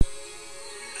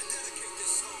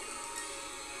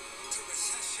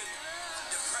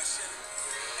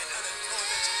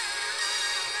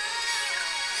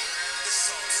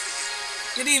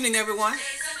Good evening, everyone.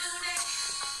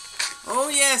 Oh,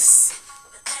 yes.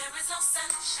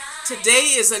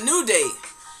 Today is a new day.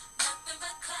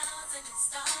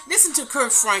 Listen to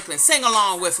Kirk Franklin. Sing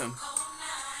along with him.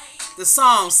 The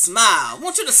song Smile. I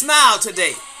want you to smile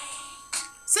today.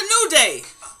 It's a new day.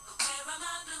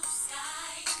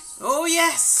 Oh,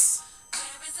 yes.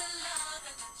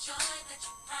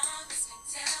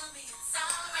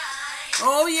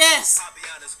 Oh, yes.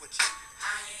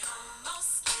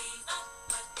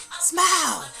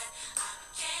 Smile.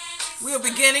 We are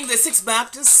beginning the Sixth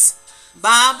Baptist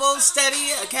Bible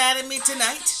Study Academy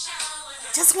tonight.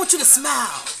 Just want you to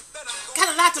smile.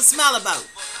 Got a lot to smile about.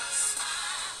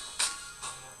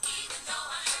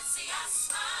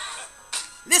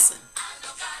 Listen.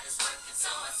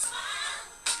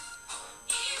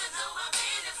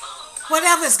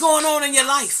 Whatever is going on in your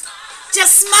life,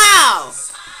 just smile.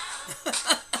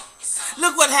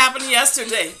 Look what happened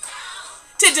yesterday,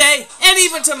 today, and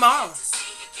even tomorrow.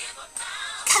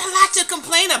 Got a lot to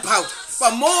complain about,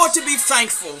 but more to be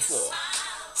thankful for.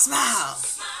 Smile.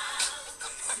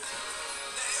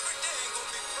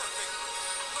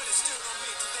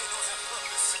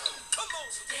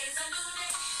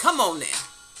 Come on now.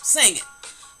 Sing it.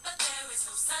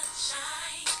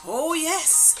 Oh,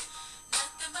 yes.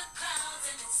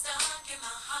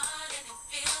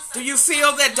 Do you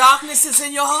feel that darkness is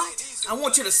in your heart? I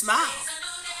want you to smile.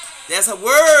 There's a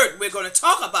word we're going to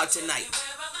talk about tonight.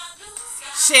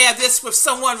 Share this with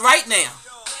someone right now.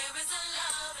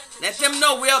 Let them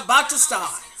know we're about to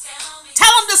start.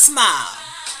 Tell them to smile.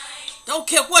 Don't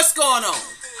care what's going on.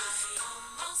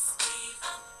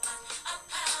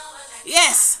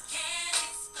 Yes.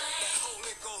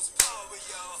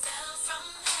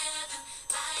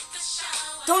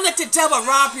 Don't let the devil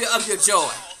rob you of your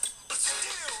joy.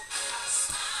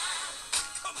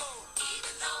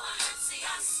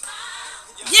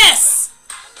 Yes.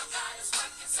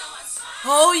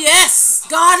 Oh, yes.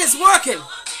 God is working.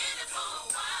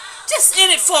 Just in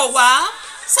it for a while.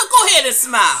 So go ahead and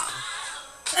smile.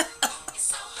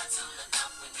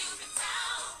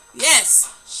 Yes.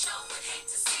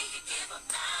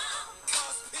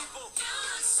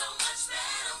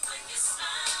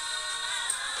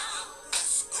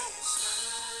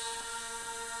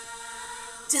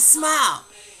 Just smile.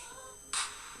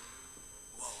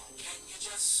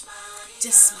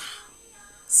 Just smile.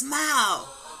 Smile.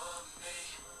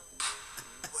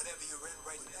 Whatever you're in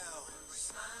right now,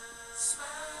 smile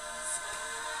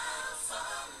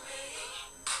for me.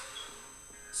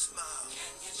 Smile.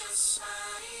 Can you just smile?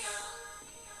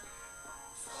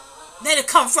 Let it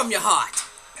come from your heart.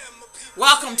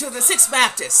 Welcome to the Sixth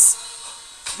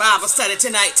Baptist Bible Study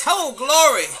tonight. Oh,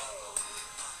 glory.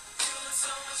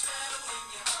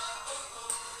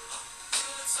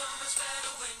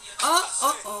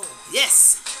 Oh,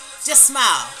 yes. Just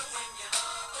smile.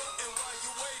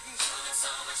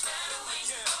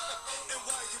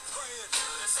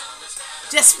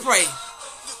 Just pray.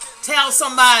 Tell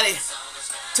somebody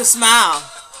to smile.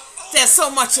 There's so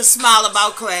much to smile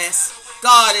about, class.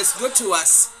 God is good to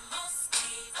us.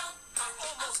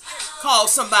 Call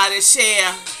somebody,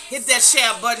 share. Hit that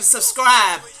share button,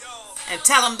 subscribe, and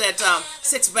tell them that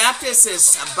Sixth Baptist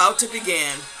is about to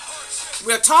begin.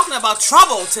 We're talking about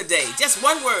trouble today. Just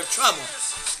one word, trouble.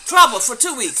 Trouble for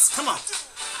 2 weeks. Come on.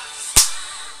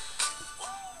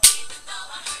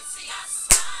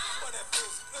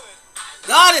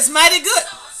 God is mighty good.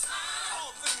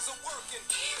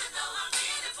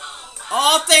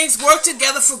 All things work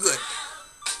together for good.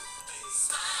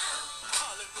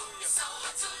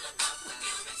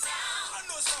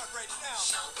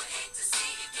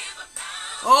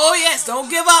 Oh, yes. Don't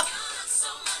give up.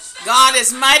 God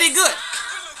is mighty good.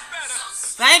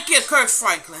 Thank you, Kirk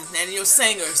Franklin and your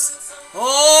singers.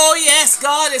 Oh, yes,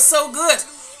 God is so good.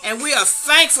 And we are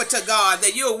thankful to God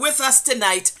that you're with us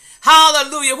tonight.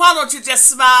 Hallelujah. Why don't you just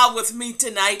smile with me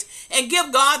tonight and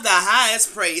give God the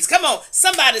highest praise? Come on,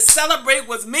 somebody celebrate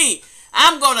with me.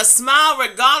 I'm going to smile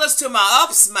regardless to my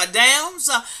ups, my downs.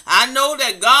 I know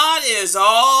that God is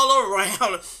all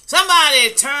around. Somebody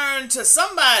turn to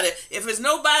somebody. If there's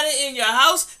nobody in your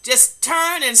house, just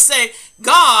turn and say,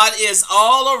 God is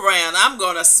all around. I'm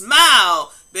going to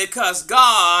smile because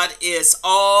God is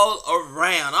all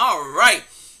around. All right.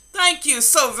 Thank you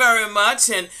so very much,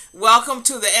 and welcome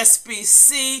to the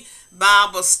SBC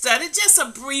Bible Study. Just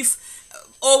a brief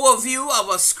overview of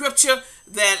a scripture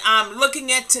that I'm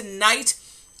looking at tonight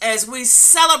as we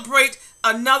celebrate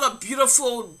another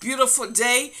beautiful, beautiful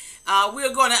day.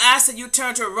 We're going to ask that you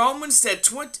turn to Romans, the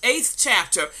 8th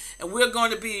chapter, and we're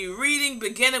going to be reading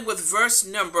beginning with verse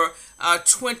number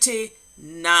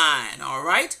 29. All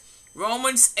right?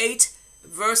 Romans 8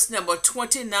 verse number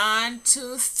 29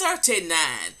 to 39.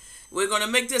 We're going to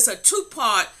make this a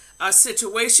two-part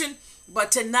situation,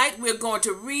 but tonight we're going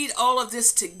to read all of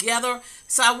this together.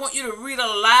 So I want you to read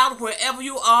aloud wherever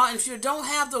you are. And if you don't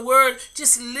have the word,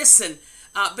 just listen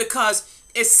because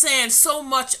it's saying so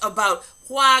much about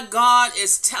why God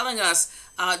is telling us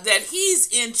that he's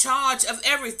in charge of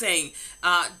everything.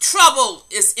 Trouble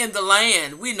is in the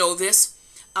land. We know this.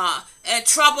 And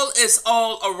trouble is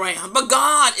all around. But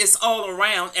God is all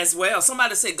around as well.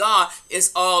 Somebody say God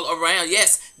is all around.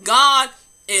 Yes, God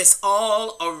is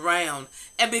all around.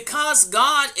 And because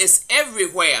God is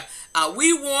everywhere,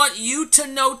 we want you to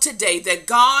know today that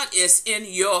God is in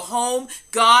your home.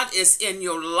 God is in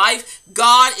your life.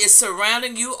 God is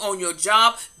surrounding you on your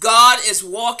job. God is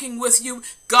walking with you.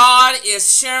 God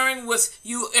is sharing with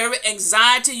you every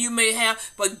anxiety you may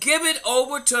have. But give it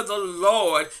over to the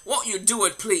Lord. Won't you do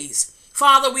it, please?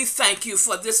 Father, we thank you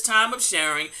for this time of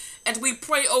sharing. And we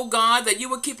pray, oh God, that you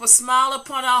will keep a smile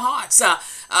upon our hearts.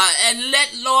 And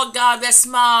let, Lord God, that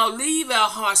smile leave our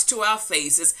hearts to our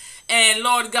faces. And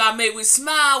Lord God, may we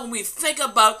smile when we think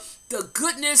about the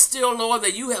goodness still, Lord,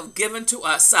 that you have given to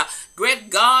us. Great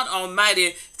God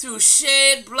Almighty, through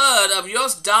shed blood of your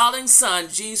darling Son,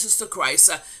 Jesus the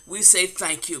Christ, we say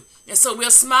thank you. And so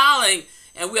we're smiling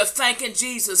and we're thanking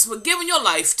Jesus for giving your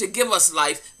life to give us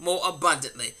life more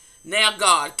abundantly. Now,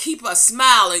 God, keep us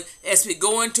smiling as we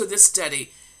go into this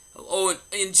study. Oh,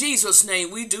 in Jesus'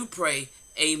 name we do pray.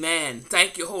 Amen.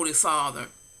 Thank you, Holy Father.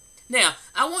 Now,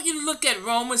 I want you to look at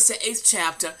Romans, the 8th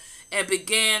chapter, and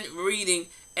begin reading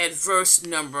at verse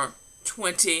number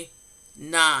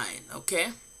 29, okay?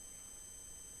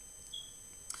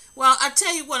 Well, I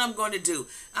tell you what I'm going to do.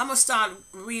 I'm going to start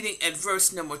reading at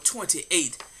verse number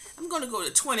 28. I'm going to go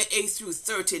to 28 through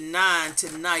 39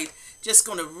 tonight. Just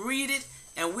going to read it,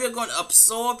 and we're going to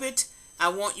absorb it. I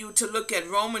want you to look at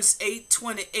Romans 8,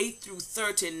 28 through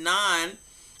 39.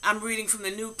 I'm reading from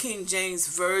the New King James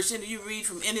Version. You read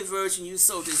from any version you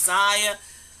so desire.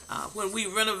 When we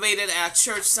renovated our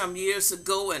church some years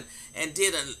ago and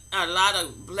did a lot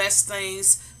of blessed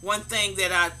things, one thing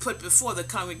that I put before the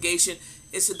congregation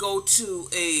is to go to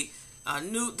the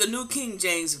New King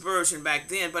James Version back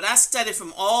then. But I studied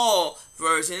from all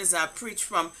versions. I preach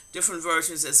from different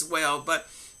versions as well. But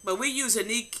we use a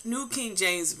New King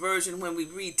James Version when we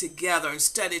read together and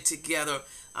study together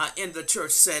in the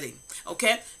church setting.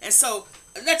 Okay? And so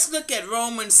let's look at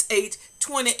Romans 8,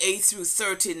 28 through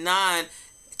 39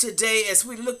 today as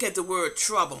we look at the word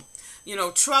trouble. You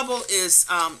know, trouble is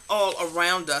all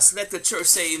around us. Let the church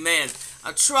say amen.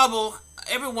 Trouble,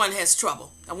 everyone has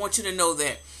trouble. I want you to know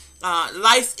that.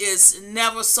 Life is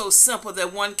never so simple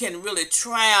that one can really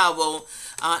travel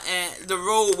the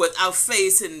road without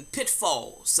facing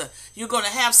pitfalls. You're going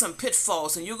to have some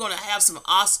pitfalls and you're going to have some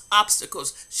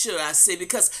obstacles, should I say,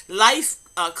 because life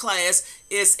class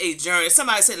is a journey.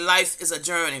 Somebody said life is a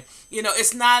journey. You know,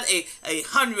 it's not a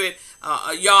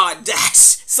 100-yard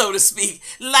dash, so to speak.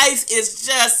 Life is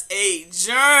just a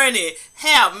journey.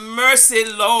 Have mercy,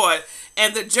 Lord.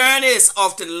 And the journey is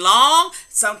often long.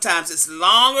 Sometimes it's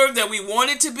longer than we want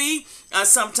it to be.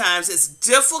 Sometimes it's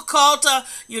difficult.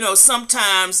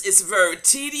 Sometimes it's very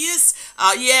tedious.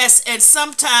 Yes, and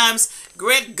sometimes,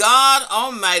 great God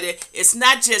Almighty, it's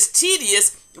not just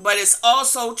tedious, but it's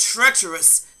also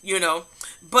treacherous,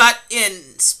 But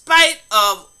in spite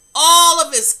of all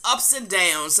of its ups and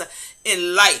downs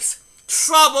in life,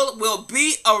 trouble will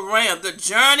be around. The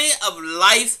journey of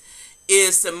life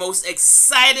is the most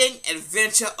exciting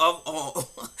adventure of all.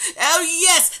 Oh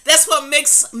yes, that's what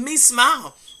makes me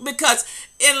smile. Because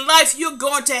in life, you're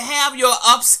going to have your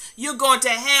ups, you're going to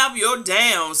have your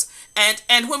downs.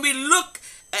 And when we look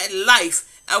at life,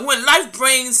 when life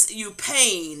brings you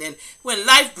pain and when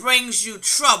life brings you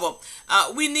trouble,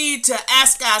 we need to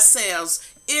ask ourselves,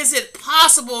 is it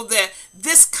possible that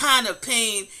this kind of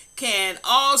pain can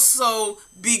also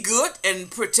be good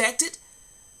and protected?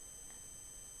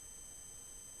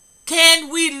 Can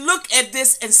we look at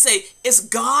this and say, is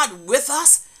God with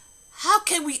us? How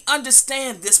can we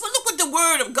understand this? Well, look what the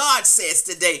Word of God says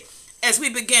today as we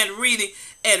begin reading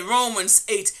at Romans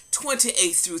 8,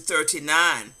 28 through 39.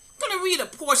 I'm going to read a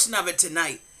portion of it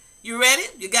tonight. You ready?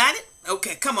 You got it?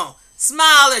 Okay, come on.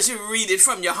 Smile as you read it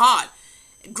from your heart.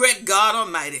 Great God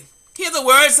Almighty. Hear the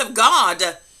words of God.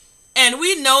 And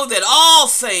we know that all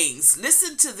things,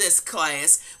 listen to this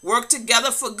class, work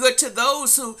together for good to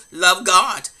those who love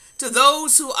God, to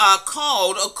those who are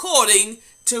called according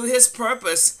to his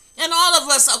purpose. And all of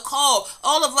us are called.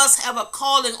 All of us have a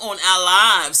calling on our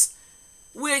lives.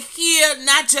 We're here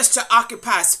not just to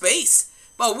occupy space,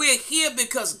 but we're here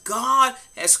because God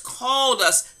has called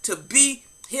us to be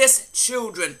his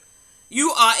children.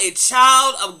 You are a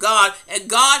child of God, and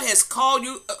God has called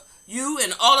you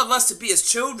and all of us to be his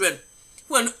children.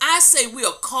 When I say we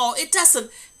are called, it doesn't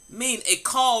mean a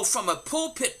call from a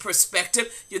pulpit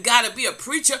perspective. You got to be a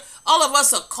preacher. All of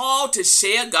us are called to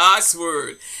share God's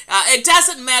word. It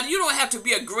doesn't matter. You don't have to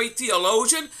be a great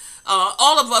theologian.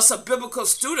 All of us are biblical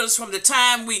students from the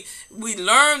time we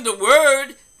learn the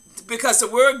word, because the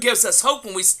word gives us hope.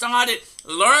 When we started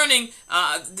learning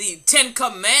the 10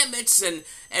 Commandments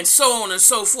and so on and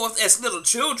so forth as little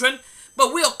children,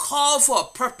 but we are called for a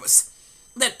purpose.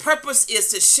 That purpose is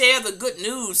to share the good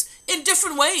news in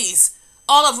different ways.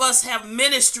 All of us have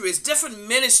ministries, different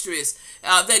ministries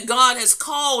that God has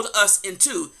called us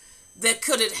into that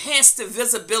could enhance the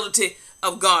visibility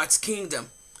of God's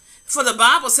kingdom. For the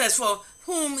Bible says, for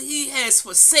whom he has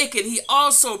forsaken, he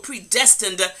also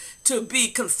predestined to be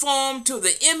conformed to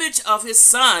the image of his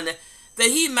Son, that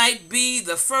he might be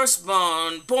the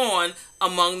firstborn born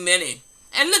among many.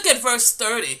 And look at verse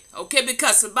 30, okay,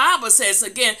 because the Bible says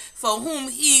again, for whom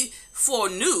he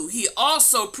foreknew, he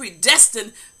also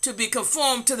predestined to be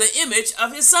conformed to the image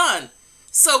of his Son.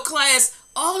 So class,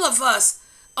 all of us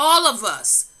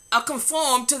are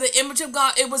conformed to the image of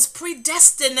God. It was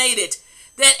predestinated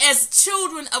that as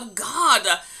children of God,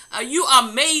 you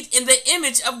are made in the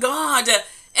image of God.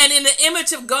 And in the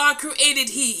image of God created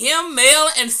he him, male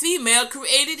and female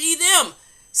created he them.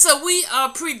 So we are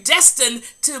predestined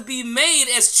to be made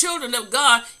as children of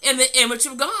God in the image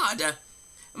of God.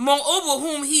 Moreover,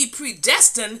 whom he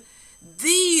predestined,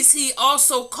 these he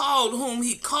also called. Whom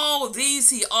he called, these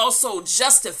he also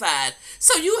justified.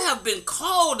 So you have been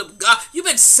called of God. You've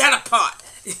been set apart.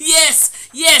 Yes,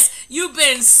 you've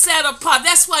been set apart.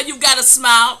 That's why you've got to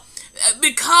smile,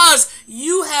 because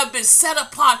you have been set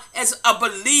apart as a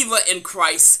believer in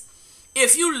Christ.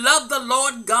 If you love the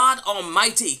Lord God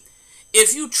Almighty,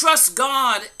 if you trust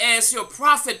God as your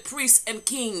prophet, priest, and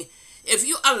king, if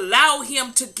you allow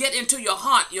him to get into your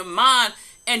heart, your mind,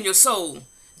 and your soul,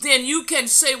 then you can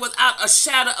say without a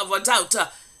shadow of a doubt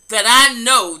that I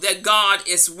know that God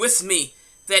is with me,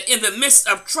 that in the midst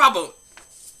of trouble,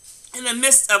 in the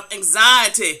midst of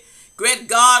anxiety, great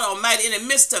God Almighty, in the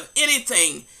midst of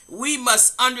anything, we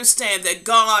must understand that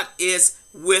God is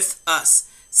with us.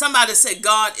 Somebody say,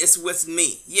 God is with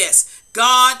me. Yes,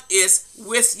 God is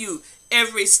with you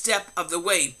every step of the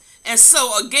way. And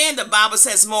so again, the Bible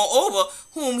says, moreover,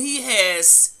 whom he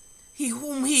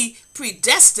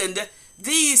predestined,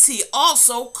 these he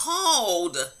also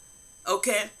called.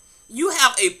 Okay, you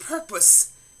have a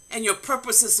purpose, and your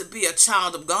purpose is to be a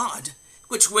child of God,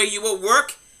 which way you will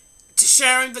work to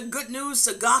sharing the good news,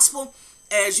 the gospel,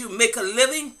 as you make a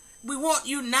living. We want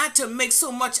you not to make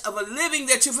so much of a living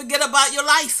that you forget about your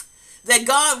life, that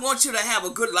God wants you to have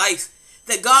a good life,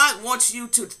 that God wants you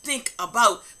to think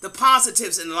about the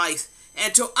positives in life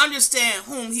and to understand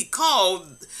whom he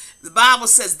called. The Bible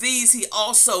says these he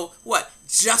also,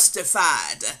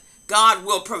 justified. God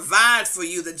will provide for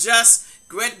you. The just,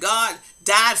 great God,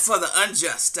 died for the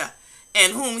unjust.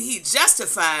 And whom he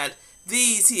justified,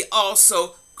 these he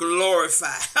also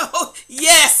glorified. Oh,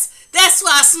 yes, that's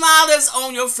why a smile is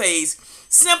on your face.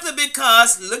 Simply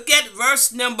because, look at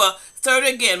verse number 30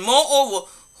 again. Moreover,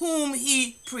 whom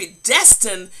he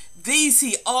predestined, these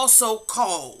he also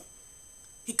called.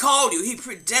 He called you. He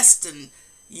predestined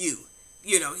you.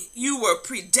 You know, you were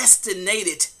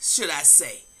predestinated, should I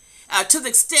say, to the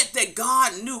extent that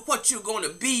God knew what you're going to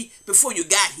be before you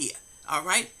got here. All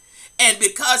right. And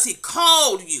because he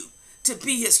called you to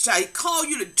be his child, he called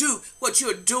you to do what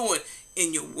you're doing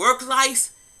in your work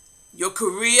life, your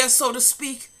career, so to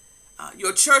speak,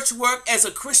 your church work as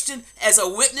a Christian, as a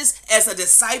witness, as a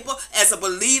disciple, as a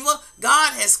believer.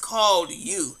 God has called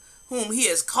you. Whom he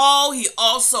has called, he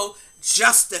also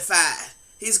justified.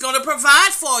 He's going to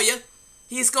provide for you.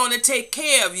 He's going to take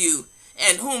care of you.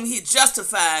 And whom he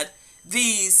justified,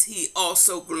 these he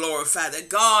also glorified. That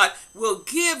God will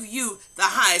give you the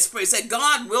highest praise. That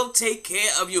God will take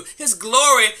care of you. His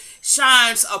glory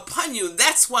shines upon you.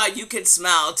 That's why you can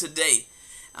smile today.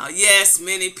 Yes,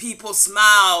 many people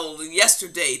smiled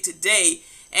yesterday, today,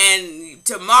 and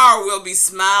tomorrow we'll be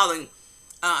smiling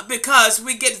because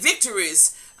we get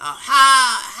victories.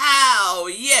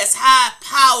 High-powered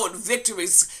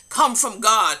victories come from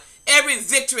God. Every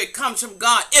victory comes from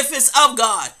God. If it's of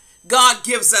God, God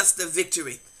gives us the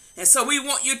victory. And so we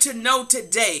want you to know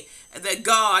today that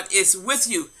God is with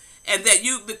you, and that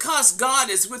because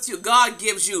God is with you, God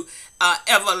gives you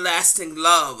everlasting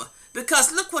love.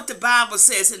 Because look what the Bible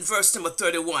says in verse number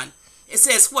 31. It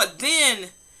says, what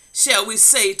then shall we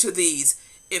say to these?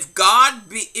 If God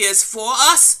is for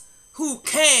us, who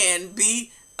can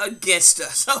be against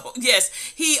us? So yes,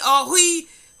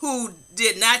 who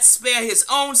did not spare his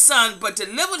own son, but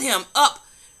delivered him up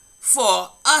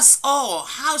for us all,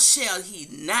 how shall he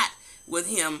not with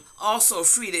him also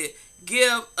freely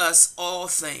give us all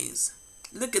things?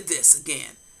 Look at this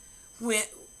again.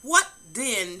 What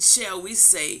then shall we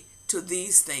say to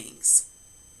these things?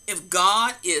 If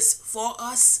God is for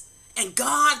us, and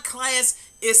God, class,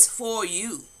 is for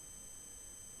you,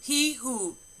 he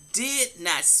who did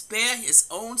not spare his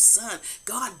own son,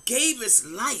 God gave his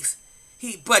life,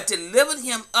 but delivered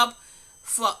him up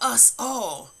for us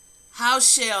all, how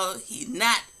shall he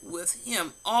not with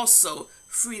him also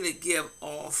freely give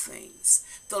all things?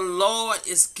 The Lord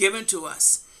is given to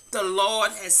us. The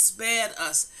Lord has spared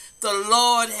us. The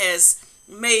Lord has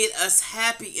made us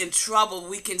happy in trouble.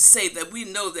 We can say that we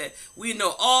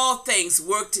know all things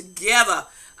work together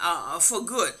for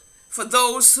good, for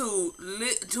those who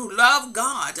love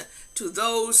God, to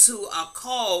those who are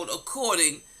called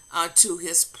according to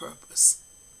his purpose.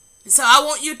 And so I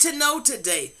want you to know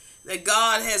today that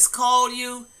God has called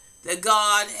you, that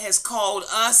God has called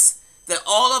us, that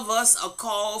all of us are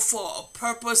called for a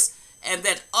purpose, and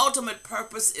that ultimate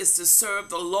purpose is to serve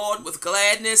the Lord with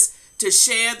gladness, to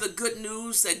share the good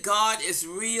news that God is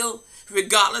real,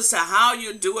 regardless of how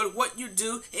you do it, what you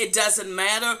do, it doesn't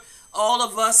matter. All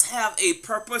of us have a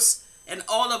purpose, and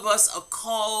all of us are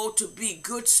called to be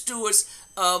good stewards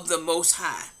of the Most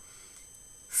High.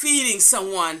 Feeding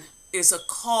someone is a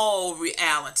called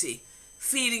reality.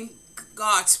 Feeding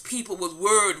God's people with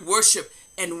word, worship,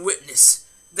 and witness.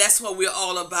 That's what we're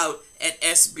all about at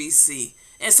SBC.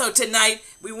 And so tonight,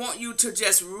 we want you to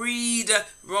just read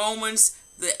Romans,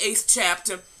 the 8th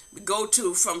chapter. We go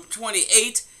to from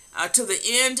 28 to the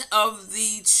end of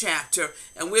the chapter.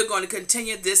 And we're going to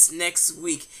continue this next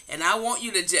week. And I want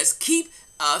you to just keep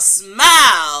a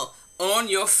smile on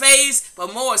your face,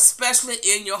 but more especially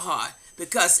in your heart.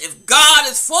 Because if God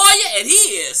is for you, and he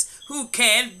is, who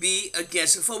can be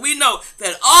against you? For we know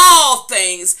that all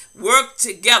things work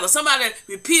together. Somebody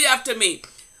repeat after me.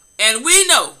 And we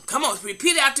know, come on,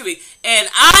 repeat after me. And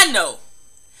I know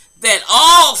that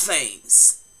all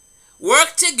things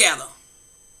work together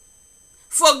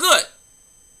for good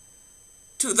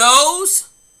to those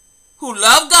who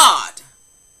love God,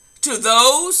 to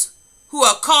those who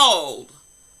are called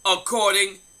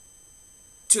according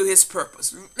to his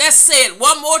purpose. Let's say it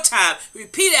one more time.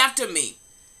 Repeat after me.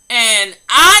 And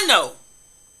I know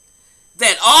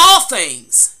that all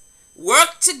things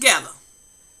work together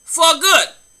for good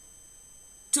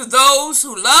to those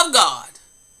who love God,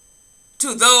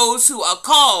 to those who are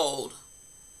called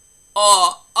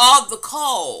or are the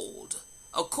called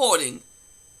according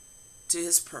to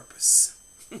his purpose.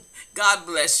 God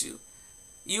bless you.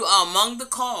 You are among the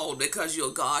called because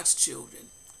you're God's children.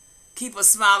 Keep a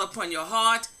smile upon your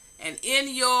heart and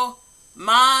in your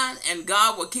mind, and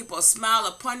God will keep a smile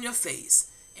upon your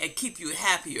face and keep you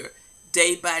happier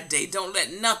day by day. Don't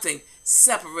let nothing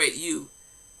separate you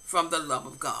from the love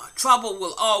of God. Trouble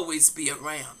will always be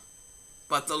around,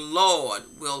 but the Lord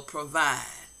will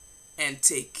provide and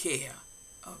take care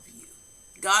of you.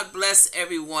 God bless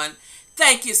everyone.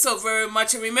 Thank you so very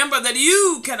much. And remember that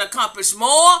you can accomplish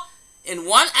more in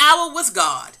 1 hour with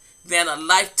God than a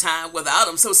lifetime without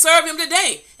him. So serve him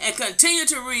today and continue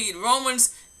to read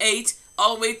Romans 8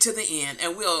 all the way to the end.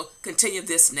 And we'll continue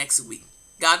this next week.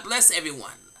 God bless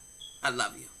everyone. I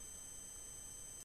love you.